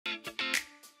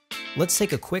Let's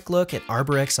take a quick look at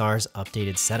ArborXR's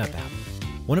updated setup app.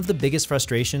 One of the biggest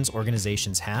frustrations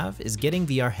organizations have is getting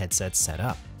VR headsets set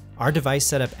up. Our device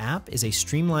setup app is a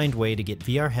streamlined way to get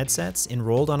VR headsets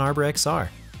enrolled on ArborXR.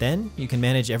 Then you can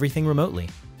manage everything remotely.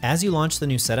 As you launch the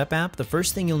new setup app, the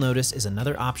first thing you'll notice is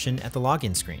another option at the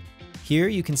login screen. Here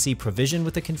you can see provision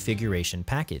with a configuration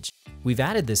package. We've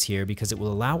added this here because it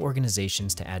will allow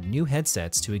organizations to add new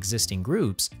headsets to existing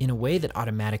groups in a way that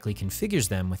automatically configures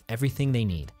them with everything they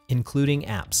need, including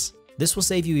apps. This will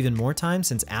save you even more time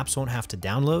since apps won't have to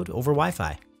download over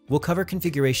Wi-Fi. We'll cover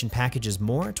configuration packages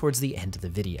more towards the end of the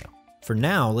video. For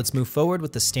now, let's move forward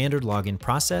with the standard login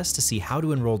process to see how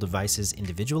to enroll devices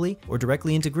individually or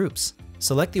directly into groups.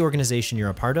 Select the organization you're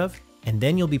a part of, and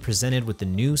then you'll be presented with the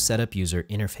new setup user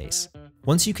interface.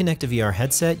 Once you connect a VR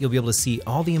headset, you'll be able to see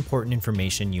all the important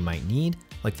information you might need,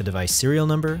 like the device serial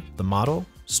number, the model,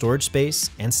 storage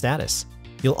space, and status.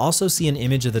 You'll also see an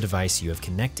image of the device you have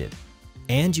connected.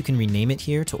 And you can rename it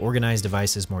here to organize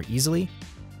devices more easily,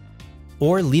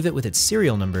 or leave it with its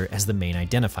serial number as the main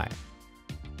identifier.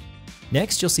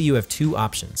 Next, you'll see you have two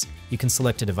options. You can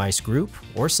select a device group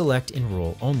or select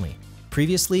enroll only.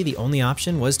 Previously, the only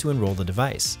option was to enroll the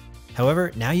device.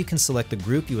 However, now you can select the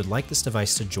group you would like this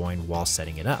device to join while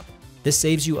setting it up. This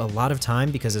saves you a lot of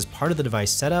time because as part of the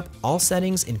device setup, all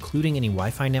settings, including any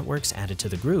Wi-Fi networks added to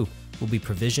the group, will be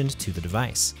provisioned to the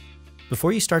device.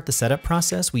 Before you start the setup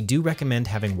process, we do recommend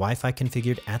having Wi-Fi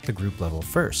configured at the group level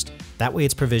first. That way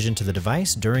it's provisioned to the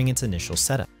device during its initial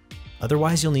setup.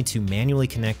 Otherwise, you'll need to manually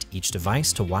connect each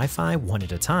device to Wi-Fi one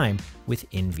at a time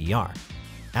within VR.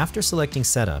 After selecting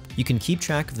setup, you can keep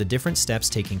track of the different steps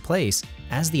taking place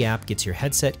as the app gets your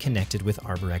headset connected with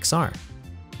ArborXR.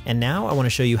 And now I want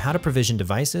to show you how to provision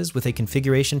devices with a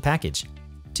configuration package.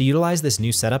 To utilize this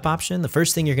new setup option, the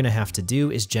first thing you're going to have to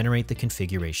do is generate the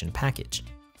configuration package.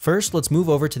 First, let's move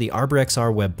over to the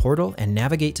ArborXR web portal and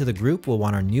navigate to the group we'll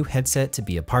want our new headset to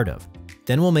be a part of.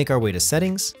 Then we'll make our way to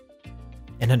Settings,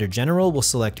 and under General, we'll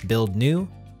select Build New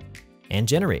and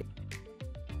Generate.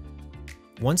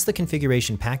 Once the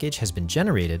configuration package has been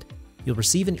generated, you'll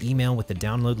receive an email with the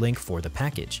download link for the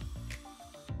package.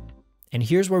 And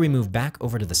here's where we move back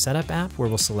over to the setup app where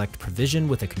we'll select Provision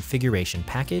with a configuration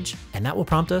package, and that will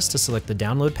prompt us to select the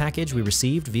download package we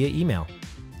received via email.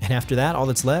 And after that, all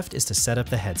that's left is to set up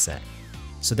the headset.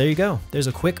 So there you go. There's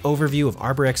a quick overview of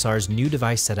ArborXR's new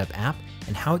device setup app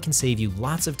and how it can save you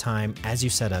lots of time as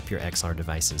you set up your XR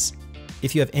devices.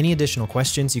 If you have any additional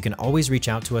questions, you can always reach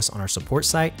out to us on our support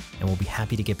site and we'll be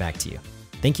happy to get back to you.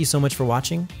 Thank you so much for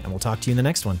watching, and we'll talk to you in the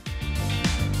next one.